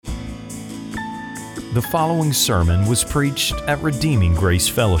The following sermon was preached at Redeeming Grace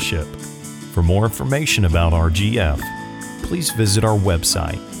Fellowship. For more information about RGF, please visit our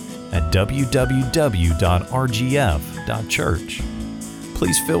website at www.rgf.church.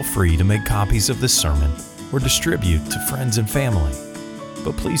 Please feel free to make copies of this sermon or distribute to friends and family.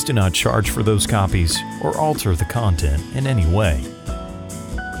 But please do not charge for those copies or alter the content in any way.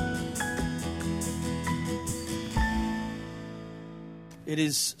 It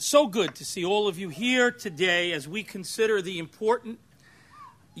is so good to see all of you here today as we consider the important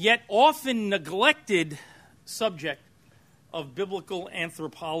yet often neglected subject of biblical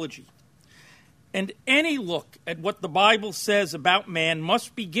anthropology. And any look at what the Bible says about man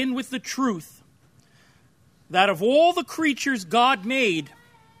must begin with the truth that of all the creatures God made,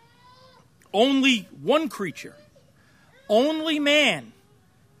 only one creature, only man,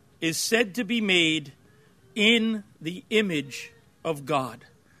 is said to be made in the image of God.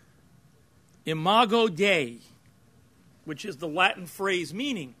 Imago Dei, which is the Latin phrase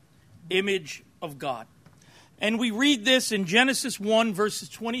meaning image of God. And we read this in Genesis 1, verses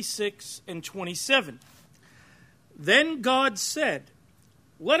 26 and 27. Then God said,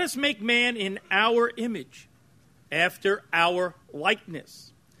 "Let us make man in our image, after our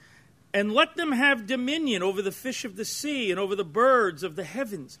likeness, and let them have dominion over the fish of the sea, and over the birds of the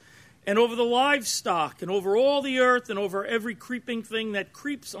heavens, and over the livestock, and over all the earth, and over every creeping thing that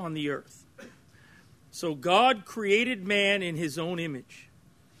creeps on the earth." So God created man in his own image.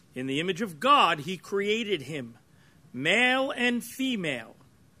 In the image of God, he created him. Male and female,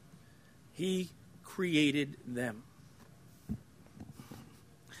 he created them.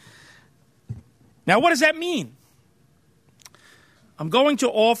 Now, what does that mean? I'm going to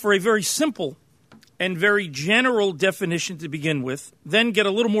offer a very simple and very general definition to begin with, then get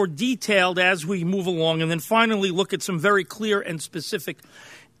a little more detailed as we move along, and then finally look at some very clear and specific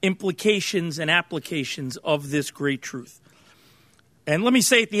implications and applications of this great truth. And let me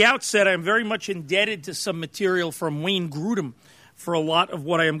say at the outset, I'm very much indebted to some material from Wayne Grudem for a lot of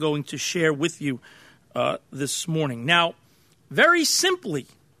what I am going to share with you this morning. Now, very simply,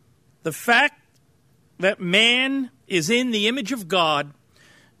 the fact that man is in the image of God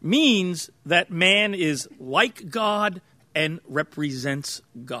means that man is like God and represents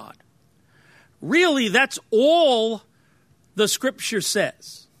God. Really, that's all the Scripture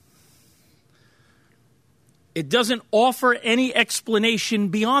says. It doesn't offer any explanation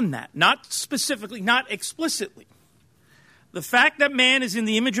beyond that, not specifically, not explicitly. The fact that man is in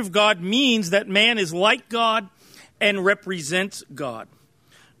the image of God means that man is like God and represents God.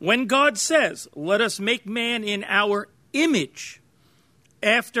 When God says, "Let us make man in our image,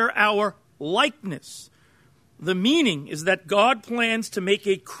 after our likeness," the meaning is that God plans to make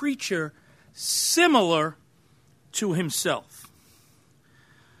a creature similar to himself.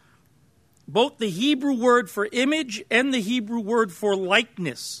 Both the Hebrew word for image and the Hebrew word for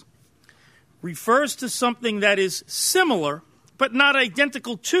likeness refers to something that is similar, but not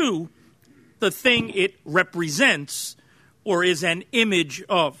identical to, the thing it represents or is an image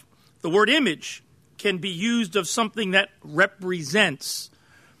of. The word image can be used of something that represents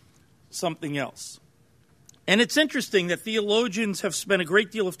something else. And it's interesting that theologians have spent a great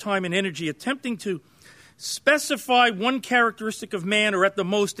deal of time and energy attempting to specify one characteristic of man, or at the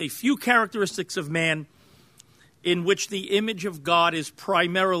most a few characteristics of man, in which the image of God is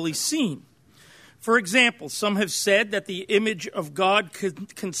primarily seen. For example, some have said that the image of God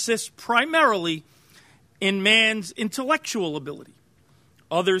consists primarily in man's intellectual ability.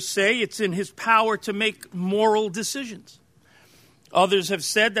 Others say it's in his power to make moral decisions. Others have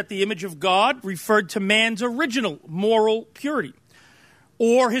said that the image of God referred to man's original moral purity,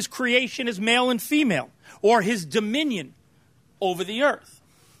 or his creation as male and female, or his dominion over the earth.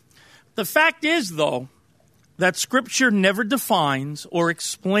 The fact is, though, that Scripture never defines or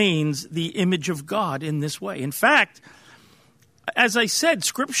explains the image of God in this way. In fact, as I said,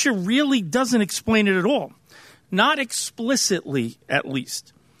 Scripture really doesn't explain it at all. Not explicitly, at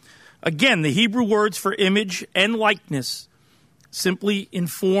least. Again, the Hebrew words for image and likeness simply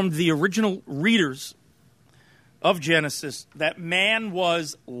informed the original readers of Genesis that man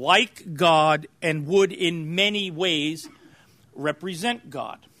was like God and would in many ways represent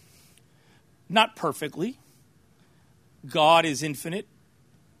God. Not perfectly. God is infinite.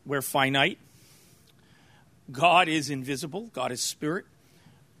 We're finite. God is invisible. God is spirit.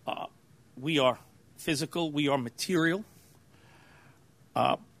 We are physical. We are material.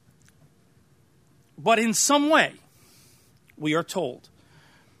 But in some way, we are told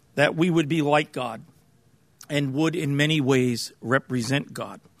that we would be like God and would in many ways represent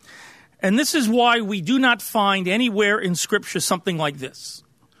God. And this is why we do not find anywhere in Scripture something like this.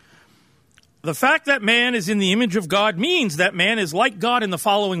 The fact that man is in the image of God means that man is like God in the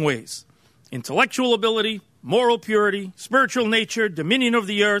following ways: intellectual ability, moral purity, spiritual nature, dominion of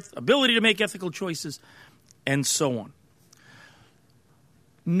the earth, ability to make ethical choices, and so on.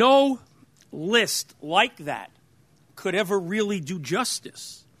 No list like that could ever really do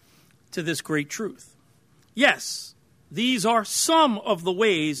justice to this great truth. Yes, these are some of the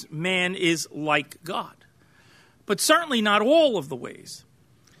ways man is like God, but certainly not all of the ways.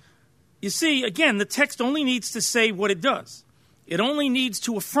 You see, again, the text only needs to say what it does. It only needs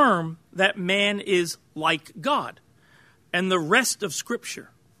to affirm that man is like God, and the rest of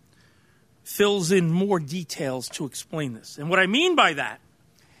Scripture fills in more details to explain this. And what I mean by that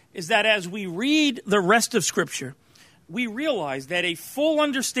is that as we read the rest of Scripture, we realize that a full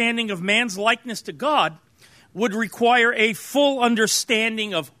understanding of man's likeness to God would require a full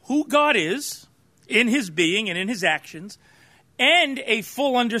understanding of who God is in his being and in his actions, and a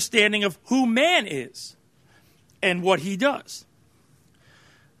full understanding of who man is and what he does.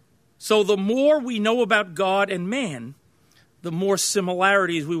 So the more we know about God and man, the more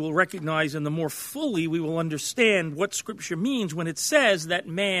similarities we will recognize, and the more fully we will understand what Scripture means when it says that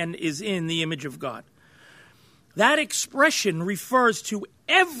man is in the image of God. That expression refers to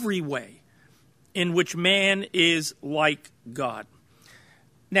every way in which man is like God.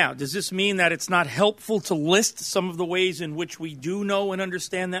 Now, does this mean that it's not helpful to list some of the ways in which we do know and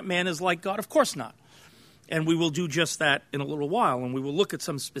understand that man is like God? Of course not. And we will do just that in a little while, and we will look at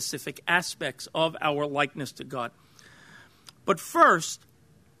some specific aspects of our likeness to God. But first,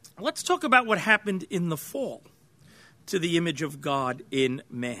 let's talk about what happened in the fall to the image of God in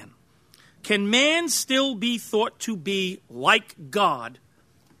man. Can man still be thought to be like God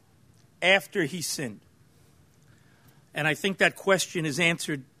after he sinned? And I think that question is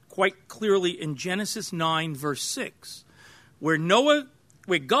answered quite clearly in Genesis 9, verse 6, where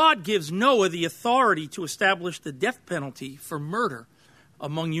God gives Noah the authority to establish the death penalty for murder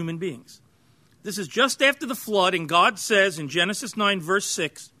among human beings. This is just after the flood, and God says in Genesis 9, verse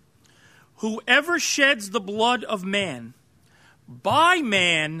 6, "Whoever sheds the blood of man, by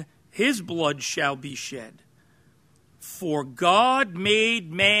man his blood shall be shed. For God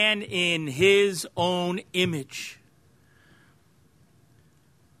made man in his own image."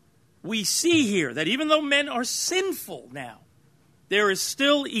 We see here that even though men are sinful now, there is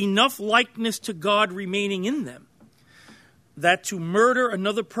still enough likeness to God remaining in them that to murder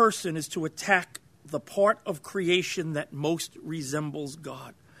another person is to attack the part of creation that most resembles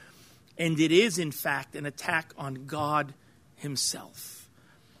God. And it is, in fact, an attack on God himself.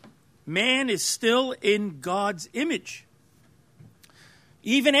 Man is still in God's image,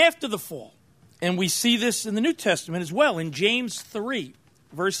 even after the fall. And we see this in the New Testament as well, in James 3,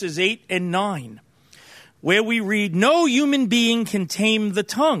 verses 8 and 9, where we read, "No human being can tame the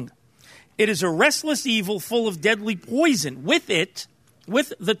tongue. It is a restless evil full of deadly poison. With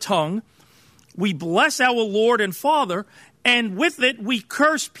the tongue, we bless our Lord and Father, and with it we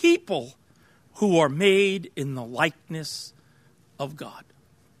curse people who are made in the likeness of God."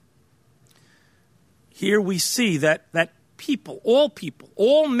 Here we see that people,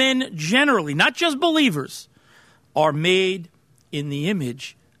 all men generally, not just believers, are made in the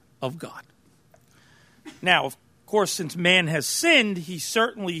image of God. Now, of course, since man has sinned, he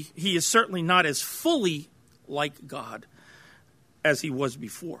is certainly not as fully like God as he was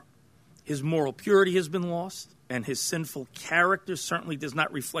before. His moral purity has been lost, and his sinful character certainly does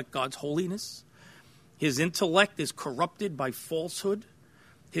not reflect God's holiness. His intellect is corrupted by falsehood.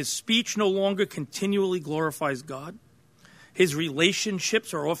 His speech no longer continually glorifies God. His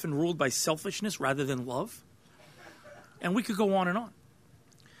relationships are often ruled by selfishness rather than love. And we could go on and on.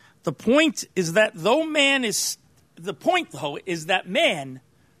 The point is that man,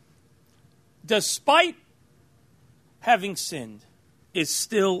 despite having sinned, is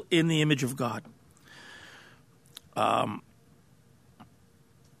still in the image of God. Now,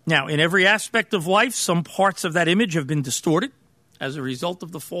 in every aspect of life, some parts of that image have been distorted as a result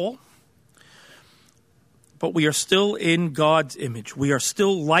of the fall. But we are still in God's image. We are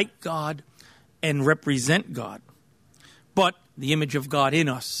still like God and represent God. But the image of God in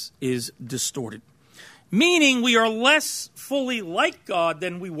us is distorted, meaning we are less fully like God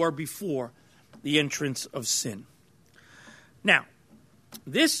than we were before the entrance of sin. Now,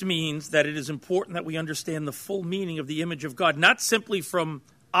 this means that it is important that we understand the full meaning of the image of God, not simply from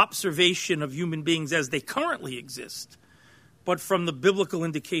observation of human beings as they currently exist, but from the biblical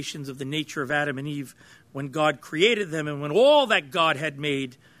indications of the nature of Adam and Eve when God created them and when all that God had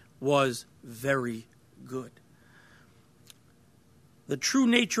made was very good. The true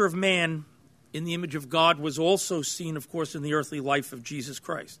nature of man in the image of God was also seen, of course, in the earthly life of Jesus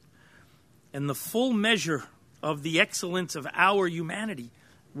Christ. and the full measure of the excellence of our humanity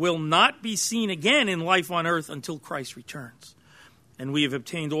will not be seen again in life on earth until Christ returns, and we have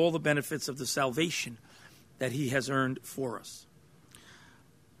obtained all the benefits of the salvation that he has earned for us.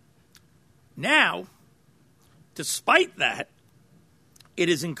 Now, despite that, it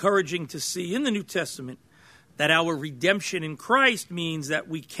is encouraging to see in the New Testament that our redemption in Christ means that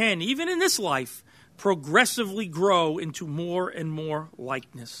we can, even in this life, progressively grow into more and more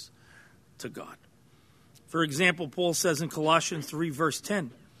likeness to God. For example, Paul says in Colossians 3, verse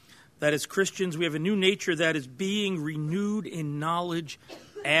 10, that as Christians we have a new nature that is being renewed in knowledge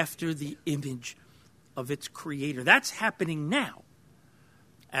after the image of its creator. That's happening now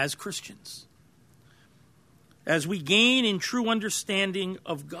as Christians. As we gain in true understanding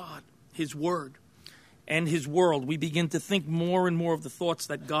of God, his word, and his world, we begin to think more and more of the thoughts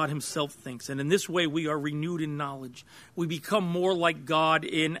that God himself thinks. And in this way, we are renewed in knowledge. We become more like God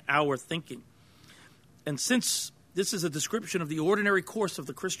in our thinking. And since this is a description of the ordinary course of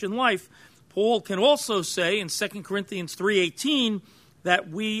the Christian life, Paul can also say in 2 Corinthians 3:18 that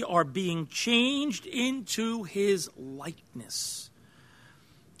we are being changed into his likeness,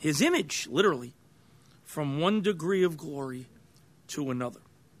 his image, literally, from one degree of glory to another.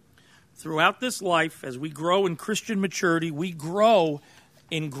 Throughout this life, as we grow in Christian maturity, we grow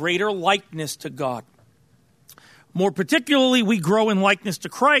in greater likeness to God. More particularly, we grow in likeness to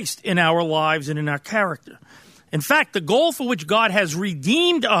Christ in our lives and in our character. In fact, the goal for which God has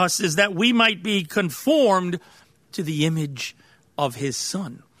redeemed us is that we might be conformed to the image of his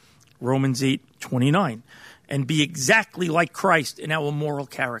Son, Romans 8:29, and be exactly like Christ in our moral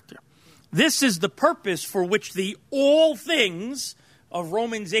character. This is the purpose for which the all things of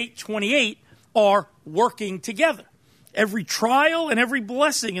Romans 8:28 are working together. Every trial and every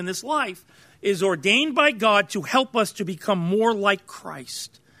blessing in this life is ordained by God to help us to become more like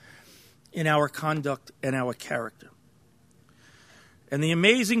Christ in our conduct and our character. And the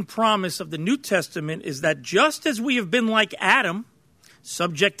amazing promise of the New Testament is that just as we have been like Adam,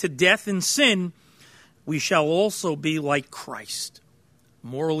 subject to death and sin, we shall also be like Christ,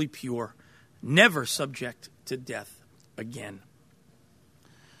 morally pure, never subject to death again.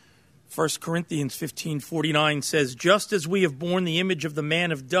 1 Corinthians 15:49 says, just as we have borne the image of the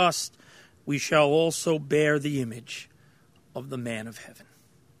man of dust, we shall also bear the image of the man of heaven.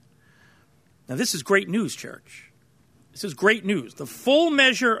 Now this is great news, church. This is great news. The full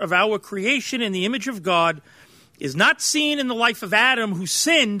measure of our creation in the image of God is not seen in the life of Adam, who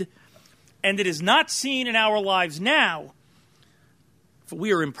sinned, and it is not seen in our lives now, for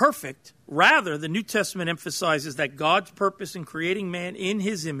we are imperfect. Rather, the New Testament emphasizes that God's purpose in creating man in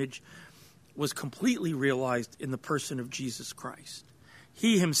his image was completely realized in the person of Jesus Christ.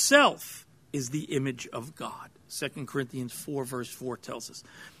 He himself is the image of God. 2 Corinthians 4, verse 4 tells us.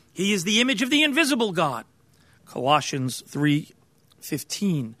 He is the image of the invisible God. Colossians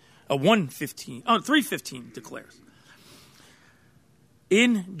 3:15 declares.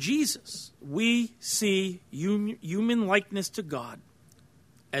 In Jesus, we see human likeness to God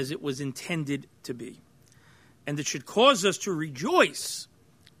as it was intended to be. And it should cause us to rejoice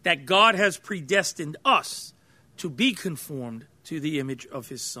that God has predestined us to be conformed to the image of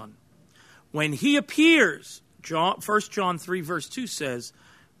his Son. When he appears, 1 John 3 verse 2 says,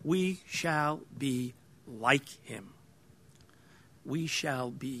 we shall be like him. We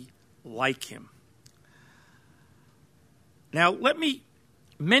shall be like him. Now, let me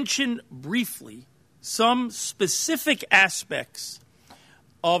mention briefly some specific aspects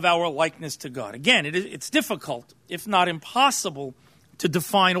of our likeness to God. Again, it's difficult, if not impossible, to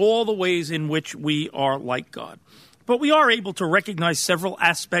define all the ways in which we are like God. But we are able to recognize several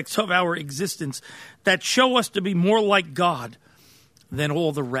aspects of our existence that show us to be more like God than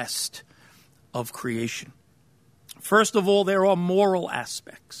all the rest of creation. First of all, there are moral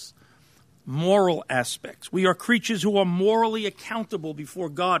aspects. Moral aspects. We are creatures who are morally accountable before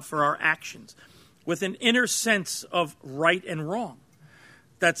God for our actions, with an inner sense of right and wrong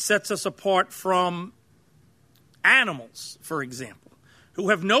that sets us apart from animals, for example, who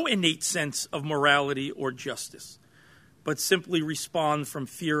have no innate sense of morality or justice, but simply respond from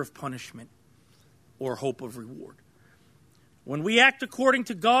fear of punishment or hope of reward. When we act according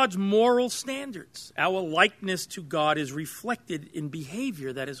to God's moral standards, our likeness to God is reflected in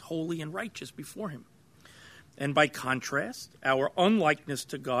behavior that is holy and righteous before him. And by contrast, our unlikeness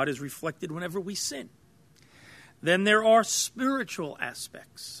to God is reflected whenever we sin. Then there are spiritual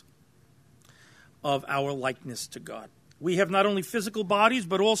aspects of our likeness to God. We have not only physical bodies,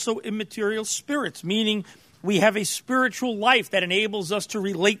 but also immaterial spirits, meaning we have a spiritual life that enables us to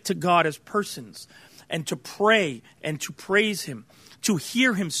relate to God as persons and to pray and to praise him. to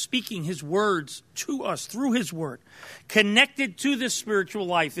hear him speaking his words to us through his word. Connected to this spiritual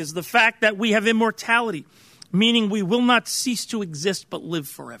life is the fact that we have immortality, meaning we will not cease to exist but live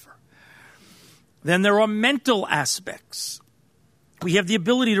forever. Then there are mental aspects. We have the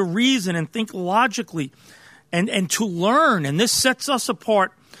ability to reason and think logically and to learn, and this sets us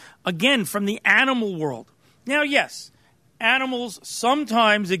apart, again, from the animal world. Now, yes, animals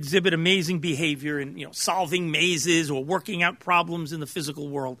sometimes exhibit amazing behavior in solving mazes or working out problems in the physical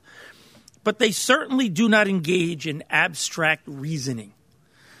world, but they certainly do not engage in abstract reasoning.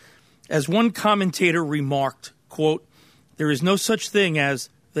 As one commentator remarked, quote, "There is no such thing as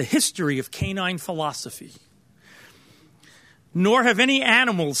the history of canine philosophy. Nor have any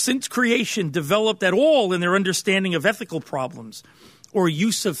animals since creation developed at all in their understanding of ethical problems or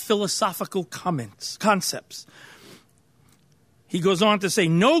use of philosophical concepts." He goes on to say,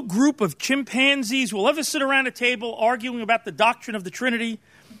 "No group of chimpanzees will ever sit around a table arguing about the doctrine of the Trinity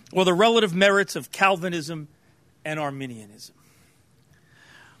or the relative merits of Calvinism and Arminianism."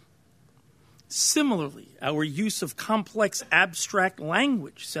 Similarly, our use of complex abstract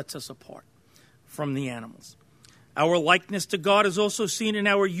language sets us apart from the animals. Our likeness to God is also seen in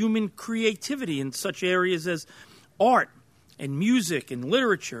our human creativity in such areas as art and music and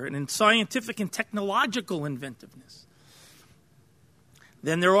literature and in scientific and technological inventiveness.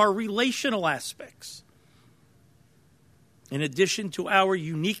 Then there are relational aspects. In addition to our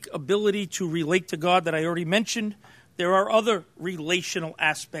unique ability to relate to God that I already mentioned, there are other relational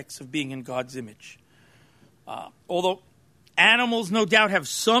aspects of being in God's image. Although animals no doubt have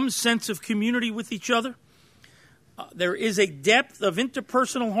some sense of community with each other, there is a depth of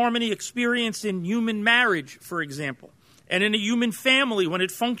interpersonal harmony experienced in human marriage, for example, and in a human family when it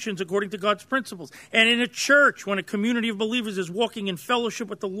functions according to God's principles, and in a church when a community of believers is walking in fellowship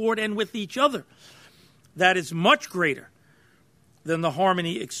with the Lord and with each other. That is much greater than the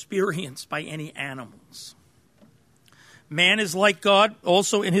harmony experienced by any animals. Man is like God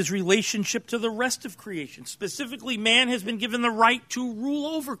also in his relationship to the rest of creation. Specifically, man has been given the right to rule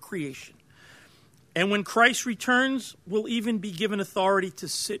over creation. And when Christ returns, will even be given authority to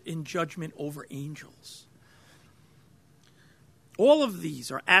sit in judgment over angels. All of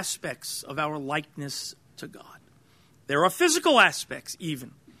these are aspects of our likeness to God. There are physical aspects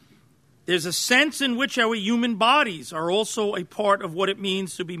even. There's a sense in which our human bodies are also a part of what it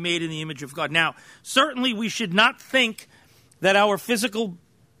means to be made in the image of God. Now, certainly we should not think that our physical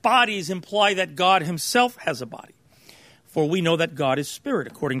bodies imply that God himself has a body. For we know that God is spirit,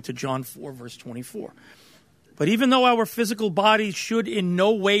 according to John 4, verse 24. But even though our physical bodies should in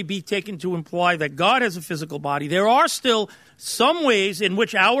no way be taken to imply that God has a physical body, there are still some ways in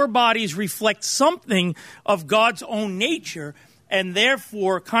which our bodies reflect something of God's own nature and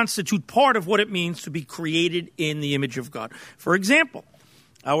therefore constitute part of what it means to be created in the image of God. For example,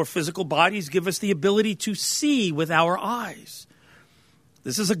 our physical bodies give us the ability to see with our eyes.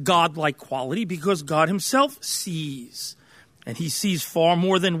 This is a godlike quality because God himself sees. And he sees far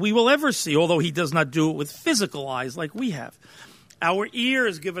more than we will ever see, although he does not do it with physical eyes like we have. Our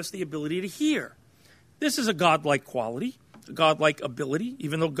ears give us the ability to hear. This is a godlike quality, a godlike ability,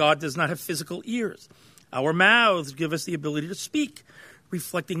 even though God does not have physical ears. Our mouths give us the ability to speak,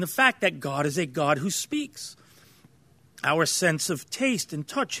 reflecting the fact that God is a God who speaks. Our sense of taste and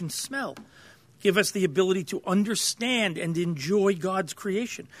touch and smell give us the ability to understand and enjoy God's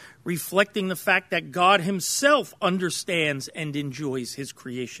creation, reflecting the fact that God himself understands and enjoys his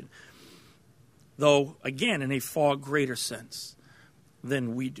creation, though, again, in a far greater sense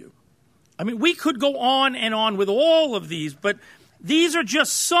than we do. I mean, we could go on and on with all of these, but these are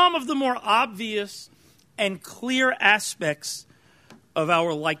just some of the more obvious and clear aspects of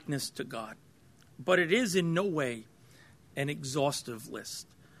our likeness to God. But it is in no way an exhaustive list.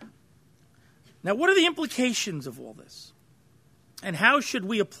 Now, what are the implications of all this? And how should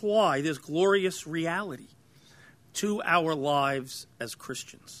we apply this glorious reality to our lives as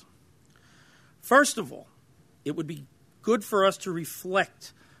Christians? First of all, it would be good for us to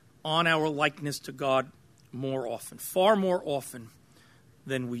reflect on our likeness to God more often, far more often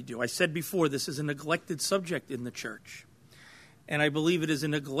than we do. I said before, this is a neglected subject in the church. And I believe it is a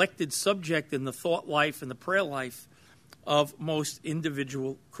neglected subject in the thought life and the prayer life of most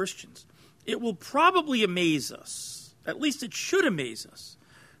individual Christians. It will probably amaze us, at least it should amaze us,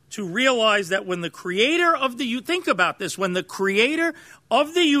 to realize that when the creator of think about this, when the creator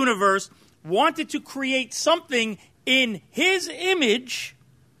of the universe wanted to create something in his image,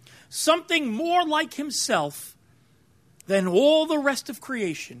 something more like himself than all the rest of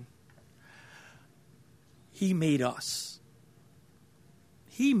creation, he made us.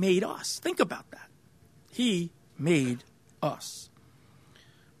 He made us. Think about that. He made us.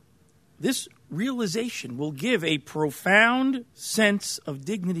 This realization will give a profound sense of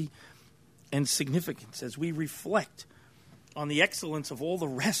dignity and significance as we reflect on the excellence of all the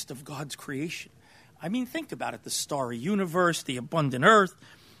rest of God's creation. I mean, think about it. The starry universe, the abundant earth,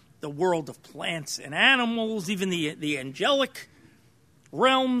 the world of plants and animals, even the angelic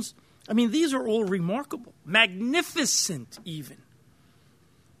realms. I mean, these are all remarkable, magnificent even.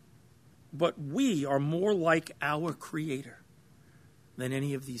 But we are more like our Creator than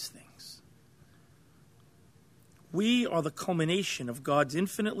any of these things. We are the culmination of God's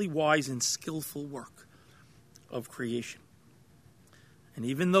infinitely wise and skillful work of creation. And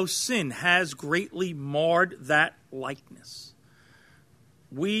even though sin has greatly marred that likeness,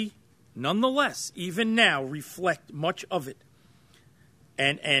 we nonetheless, even now, reflect much of it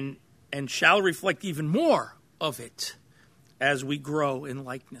and shall reflect even more of it as we grow in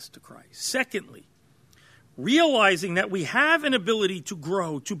likeness to Christ. Secondly, realizing that we have an ability to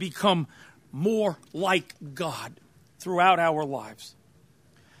grow, to become more like God throughout our lives.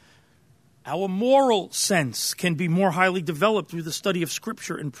 Our moral sense can be more highly developed through the study of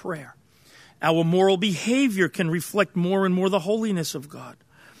Scripture and prayer. Our moral behavior can reflect more and more the holiness of God.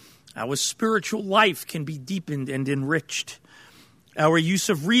 Our spiritual life can be deepened and enriched. Our use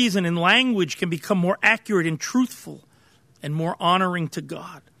of reason and language can become more accurate and truthful and more honoring to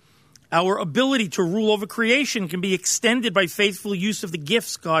God. Our ability to rule over creation can be extended by faithful use of the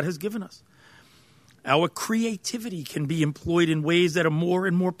gifts God has given us. Our creativity can be employed in ways that are more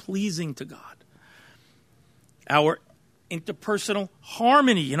and more pleasing to God. Our interpersonal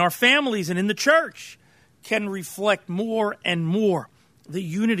harmony in our families and in the church can reflect more and more the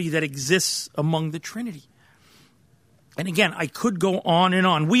unity that exists among the Trinity. And again, I could go on and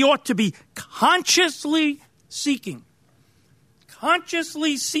on. We ought to be consciously seeking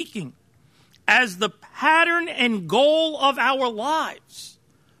as the pattern and goal of our lives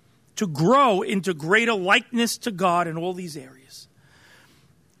to grow into greater likeness to God in all these areas.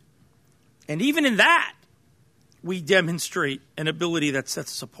 And even in that, we demonstrate an ability that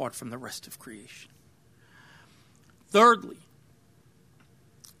sets us apart from the rest of creation. Thirdly,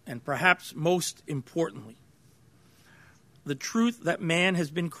 and perhaps most importantly, the truth that man has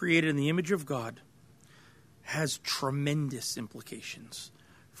been created in the image of God has tremendous implications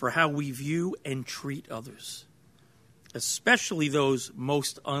for how we view and treat others, especially those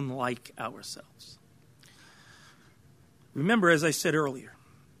most unlike ourselves. Remember, as I said earlier,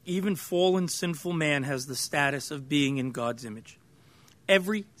 even fallen, sinful man has the status of being in God's image.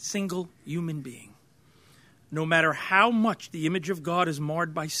 Every single human being, no matter how much the image of God is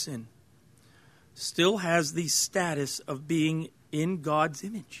marred by sin, still has the status of being in God's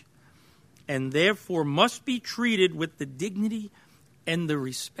image, and therefore must be treated with the dignity and the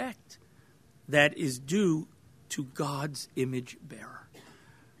respect that is due to God's image bearer.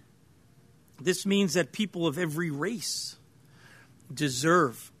 This means that people of every race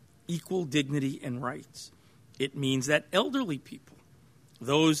deserve equal dignity and rights. It means that elderly people,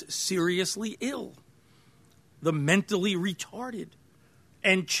 those seriously ill, the mentally retarded,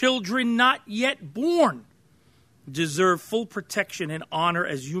 and children not yet born deserve full protection and honor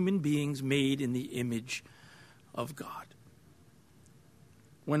as human beings made in the image of God.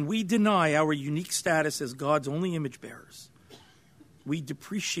 When we deny our unique status as God's only image bearers, we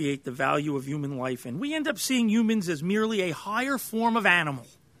depreciate the value of human life, and we end up seeing humans as merely a higher form of animal,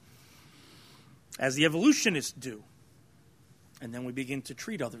 as the evolutionists do. And then we begin to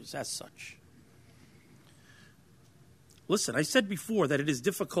treat others as such. Listen, I said before that it is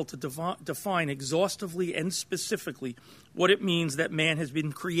difficult to define exhaustively and specifically what it means that man has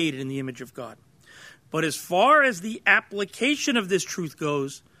been created in the image of God. But as far as the application of this truth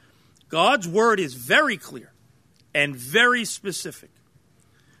goes, God's word is very clear and very specific.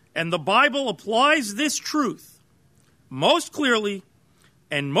 And the Bible applies this truth most clearly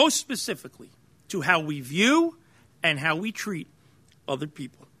and most specifically to how we view and how we treat other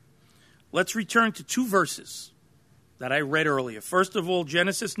people. Let's return to two verses that I read earlier. First of all,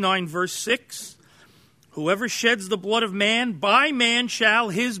 Genesis 9, verse 6. Whoever sheds the blood of man, by man shall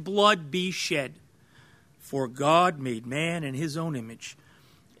his blood be shed. For God made man in his own image.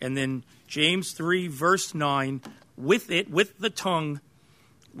 And then James 3, verse 9. With the tongue,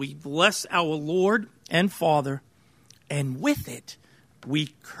 we bless our Lord and Father. And with it,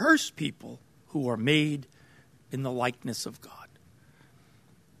 we curse people who are made in the likeness of God.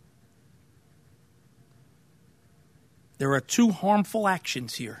 There are two harmful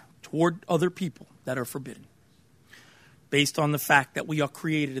actions here toward other people that are forbidden, based on the fact that we are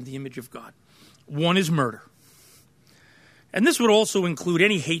created in the image of God. One is murder. And this would also include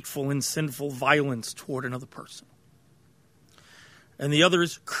any hateful and sinful violence toward another person. and the other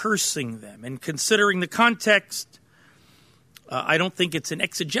is cursing them. And considering the context, I don't think it's an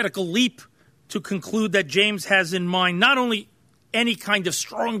exegetical leap to conclude that James has in mind not only any kind of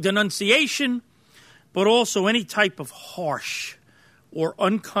strong denunciation, but also any type of harsh or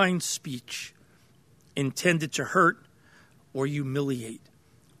unkind speech intended to hurt or humiliate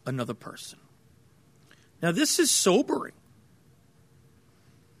another person. Now, this is sobering.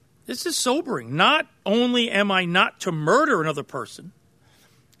 This is sobering. Not only am I not to murder another person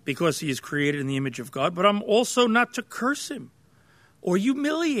because he is created in the image of God, but I'm also not to curse him or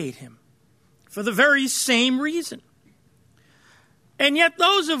humiliate him for the very same reason. And yet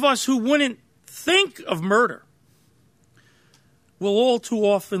those of us who wouldn't think of murder will all too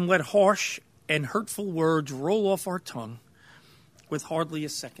often let harsh and hurtful words roll off our tongue with hardly a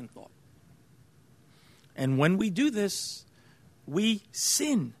second thought. And when we do this, we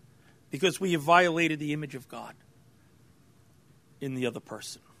sin because we have violated the image of God in the other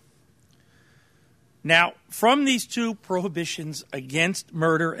person. Now, from these two prohibitions against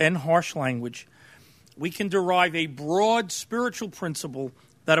murder and harsh language, we can derive a broad spiritual principle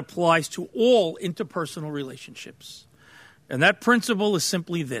that applies to all interpersonal relationships. And that principle is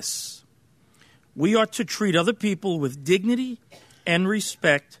simply this: we are to treat other people with dignity and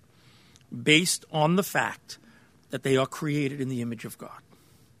respect based on the fact that they are created in the image of God.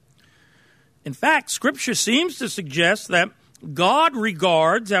 In fact, Scripture seems to suggest that God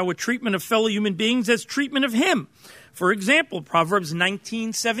regards our treatment of fellow human beings as treatment of Him. For example, Proverbs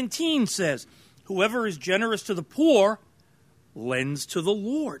 19:17 says, "Whoever is generous to the poor lends to the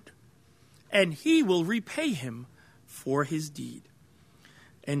Lord, and He will repay him for his deed."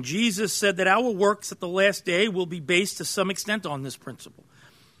 And Jesus said that our works at the last day will be based to some extent on this principle.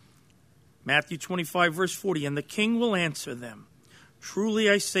 Matthew 25, verse 40, "And the king will answer them, 'Truly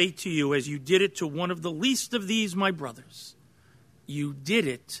I say to you, as you did it to one of the least of these my brothers, you did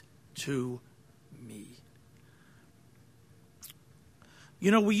it to me.'"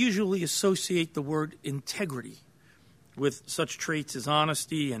 You know, we usually associate the word integrity with such traits as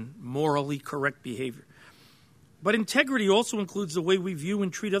honesty and morally correct behavior. But integrity also includes the way we view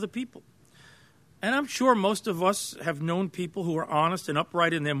and treat other people. And I'm sure most of us have known people who are honest and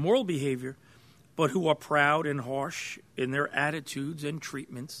upright in their moral behavior, but who are proud and harsh in their attitudes and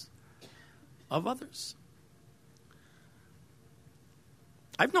treatments of others.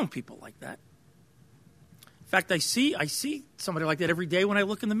 I've known people like that. In fact, I see somebody like that every day when I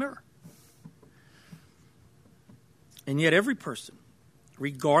look in the mirror. And yet every person,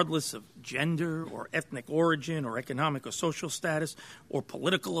 regardless of gender or ethnic origin or economic or social status or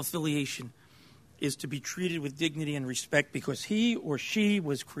political affiliation, is to be treated with dignity and respect because he or she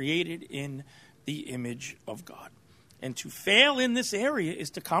was created in the image of God. And to fail in this area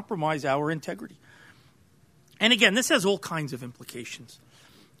is to compromise our integrity. And again, this has all kinds of implications.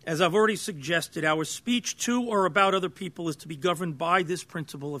 As I've already suggested, our speech to or about other people is to be governed by this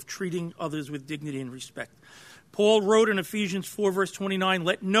principle of treating others with dignity and respect. Paul wrote in Ephesians 4, verse 29,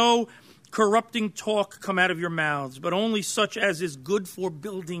 "Let no corrupting talk come out of your mouths, but only such as is good for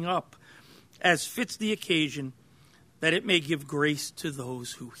building up, as fits the occasion, that it may give grace to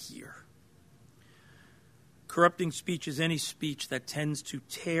those who hear." Corrupting speech is any speech that tends to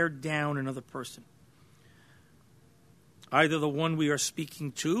tear down another person, either the one we are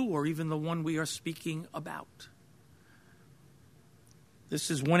speaking to or even the one we are speaking about.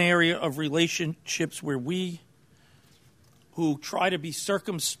 This is one area of relationships where we, who try to be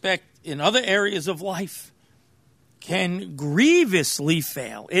circumspect in other areas of life, can grievously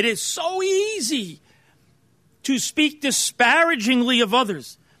fail. It is so easy to speak disparagingly of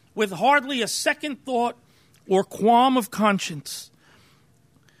others with hardly a second thought or qualm of conscience.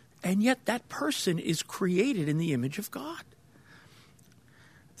 And yet that person is created in the image of God.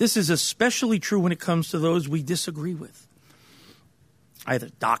 This is especially true when it comes to those we disagree with, either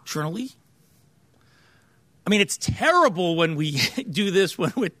doctrinally. I mean, it's terrible when we do this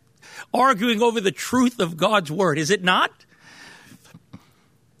when we're arguing over the truth of God's word, is it not?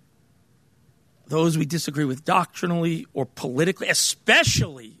 Those we disagree with doctrinally or politically,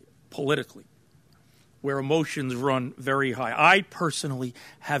 especially politically, where emotions run very high. I personally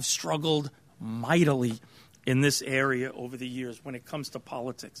have struggled mightily in this area over the years when it comes to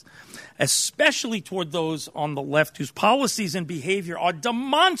politics, especially toward those on the left whose policies and behavior are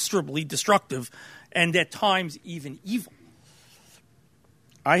demonstrably destructive and at times even evil.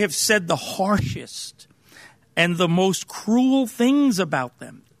 I have said the harshest and the most cruel things about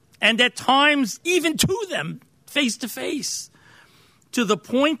them, and at times even to them face to face, to the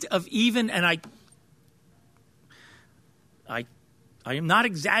point of even, and I am not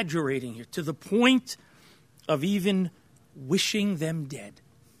exaggerating here, to the point of even wishing them dead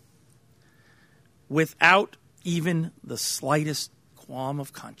without even the slightest qualm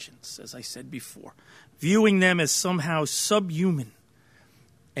of conscience, as I said before, viewing them as somehow subhuman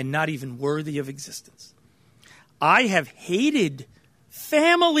and not even worthy of existence. I have hated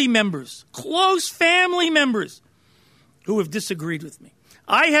family members, close family members, who have disagreed with me.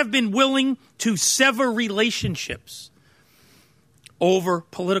 I have been willing to sever relationships over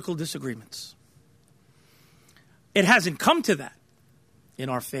political disagreements. It hasn't come to that in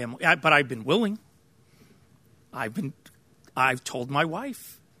our family, but I've been willing. I've told my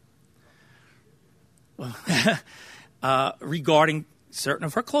wife regarding certain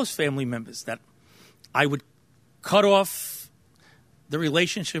of her close family members that I would cut off the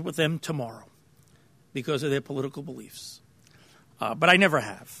relationship with them tomorrow because of their political beliefs. But I never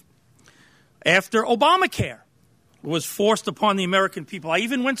have. After Obamacare was forced upon the American people, I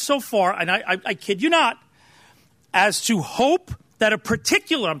even went so far, and I kid you not, as to hope that a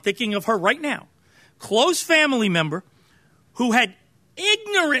particular, I'm thinking of her right now, close family member who had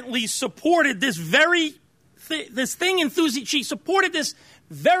ignorantly supported this she supported this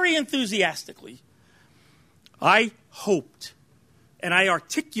very enthusiastically. I hoped, and I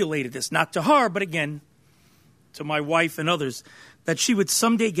articulated this, not to her, but again, to my wife and others, that she would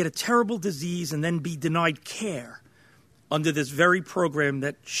someday get a terrible disease and then be denied care under this very program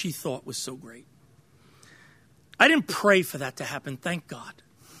that she thought was so great. I didn't pray for that to happen, thank God.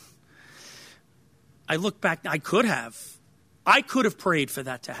 I look back, I could have prayed for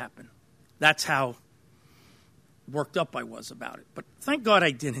that to happen. That's how worked up I was about it. But thank God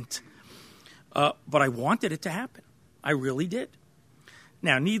I didn't. But I wanted it to happen. I really did.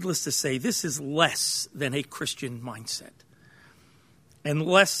 Now, needless to say, this is less than a Christian mindset and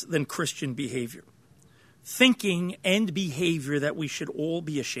less than Christian behavior. Thinking and behavior that we should all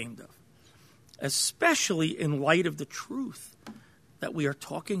be ashamed of, especially in light of the truth that we are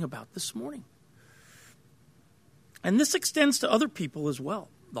talking about this morning. And this extends to other people as well.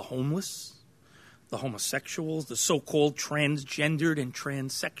 The homeless, the homosexuals, the so-called transgendered and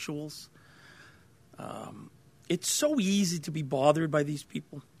transsexuals. It's so easy to be bothered by these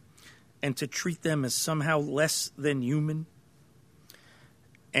people and to treat them as somehow less than human.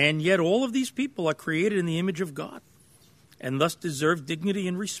 And yet all of these people are created in the image of God and thus deserve dignity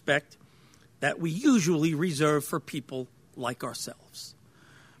and respect that we usually reserve for people like ourselves.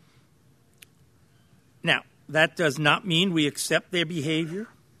 Now, that does not mean we accept their behavior.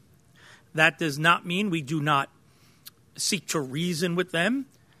 That does not mean we do not seek to reason with them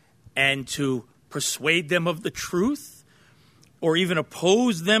and to persuade them of the truth or even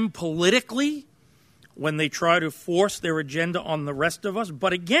oppose them politically when they try to force their agenda on the rest of us.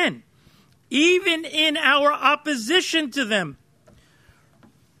 But again, even in our opposition to them,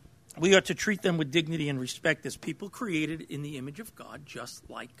 we are to treat them with dignity and respect as people created in the image of God, just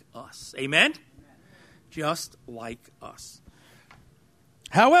like us. Amen? Just like us.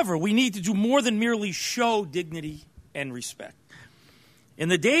 However, we need to do more than merely show dignity and respect. In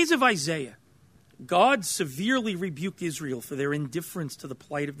the days of Isaiah, God severely rebuked Israel for their indifference to the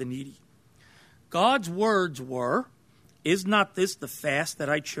plight of the needy. God's words were, "Is not this the fast that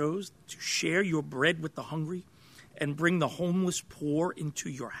I chose, to share your bread with the hungry and bring the homeless poor into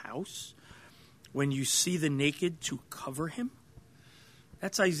your house? When you see the naked, to cover him?"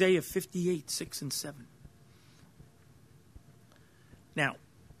 That's Isaiah 58, 6 and 7. Now,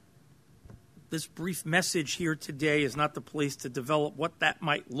 this brief message here today is not the place to develop what that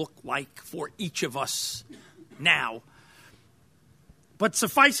might look like for each of us now. But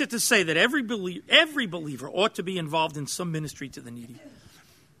suffice it to say that every believer ought to be involved in some ministry to the needy,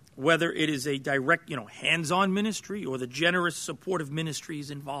 whether it is a direct, hands-on ministry or the generous, supportive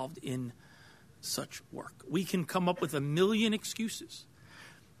ministries involved in such work. We can come up with a million excuses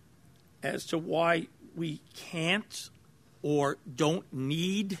as to why we can't or don't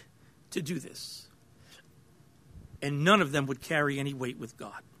need to do this. And none of them would carry any weight with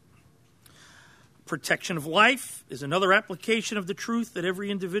God. Protection of life is another application of the truth that every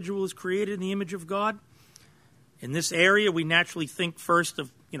individual is created in the image of God. In this area, we naturally think first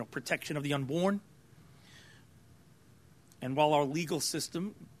of, protection of the unborn. And while our legal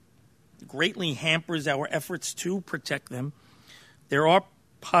system greatly hampers our efforts to protect them, there are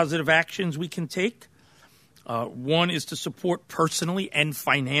positive actions we can take. One is to support personally and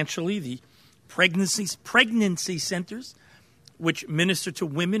financially the pregnancy centers which minister to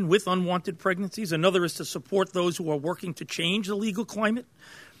women with unwanted pregnancies. Another is to support those who are working to change the legal climate,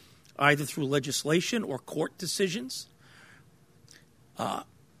 either through legislation or court decisions.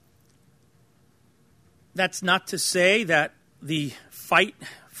 That's not to say that the fight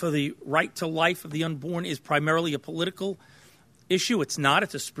for the right to life of the unborn is primarily a political issue. It's not.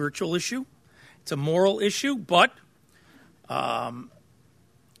 It's a spiritual issue. It's a moral issue, but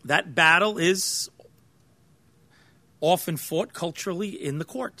that battle is often fought culturally in the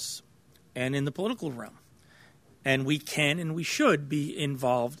courts and in the political realm. And we can and we should be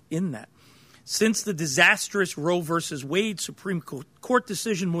involved in that. Since the disastrous Roe versus Wade Supreme Court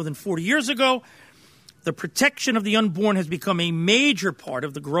decision more than 40 years ago, the protection of the unborn has become a major part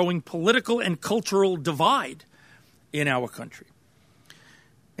of the growing political and cultural divide in our country.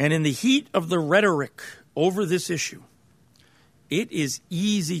 And in the heat of the rhetoric over this issue, it is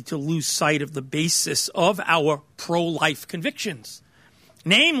easy to lose sight of the basis of our pro-life convictions.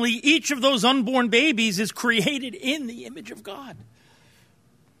 Namely, each of those unborn babies is created in the image of God.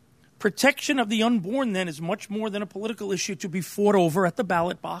 Protection of the unborn, then, is much more than a political issue to be fought over at the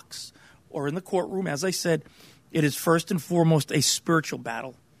ballot box or in the courtroom. As I said, it is first and foremost a spiritual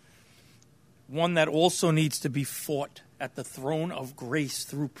battle, one that also needs to be fought at the throne of grace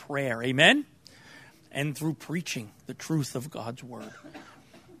through prayer. Amen? And through preaching the truth of God's word.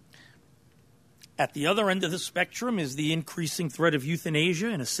 At the other end of the spectrum is the increasing threat of euthanasia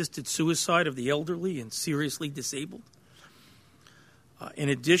and assisted suicide of the elderly and seriously disabled. In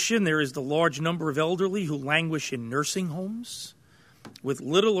addition, there is the large number of elderly who languish in nursing homes with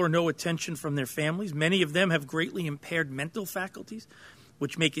little or no attention from their families. Many of them have greatly impaired mental faculties,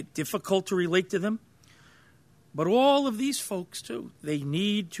 which make it difficult to relate to them. But all of these folks, too, they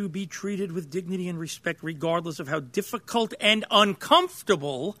need to be treated with dignity and respect, regardless of how difficult and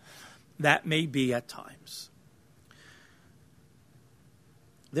uncomfortable that may be at times.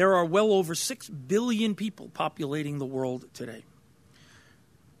 There are well over 6 billion people populating the world today.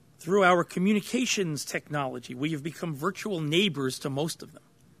 Through our communications technology, we have become virtual neighbors to most of them.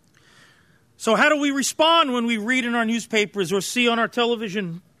 So how do we respond when we read in our newspapers or see on our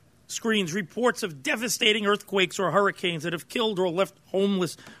television screens reports of devastating earthquakes or hurricanes that have killed or left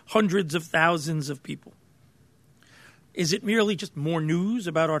homeless hundreds of thousands of people? Is it merely just more news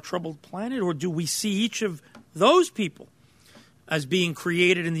about our troubled planet, or do we see each of those people as being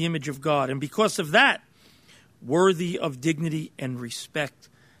created in the image of God, and because of that, worthy of dignity and respect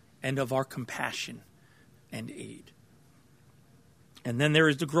and of our compassion and aid? And then there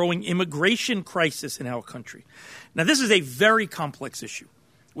is the growing immigration crisis in our country. Now, this is a very complex issue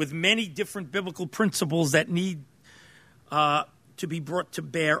with many different biblical principles that need to be brought to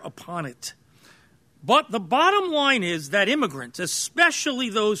bear upon it. But the bottom line is that immigrants, especially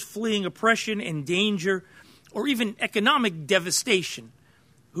those fleeing oppression and danger or even economic devastation,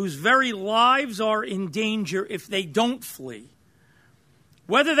 whose very lives are in danger if they don't flee,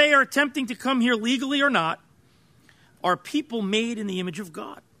 whether they are attempting to come here legally or not, are people made in the image of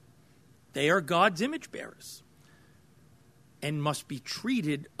God. They are God's image bearers and must be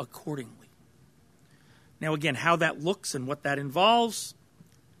treated accordingly. Now, again, how that looks and what that involves,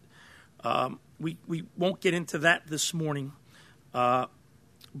 we won't get into that this morning, but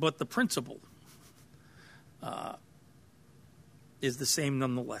the principle is the same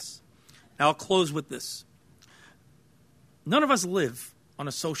nonetheless. Now, I'll close with this. None of us live on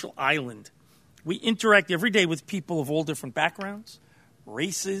a social island. We interact every day with people of all different backgrounds,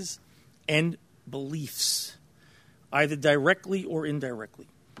 races, and beliefs, either directly or indirectly.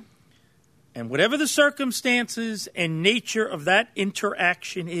 And whatever the circumstances and nature of that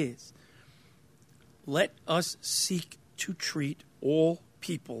interaction is, let us seek to treat all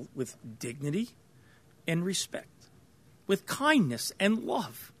people with dignity and respect, with kindness and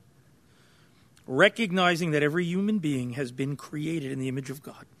love, recognizing that every human being has been created in the image of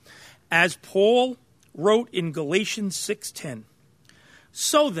God. As Paul wrote in Galatians 6:10,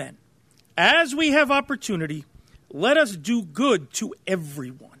 so then, as we have opportunity, let us do good to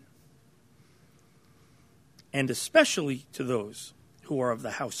everyone, and especially to those who are of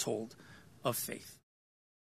the household of faith.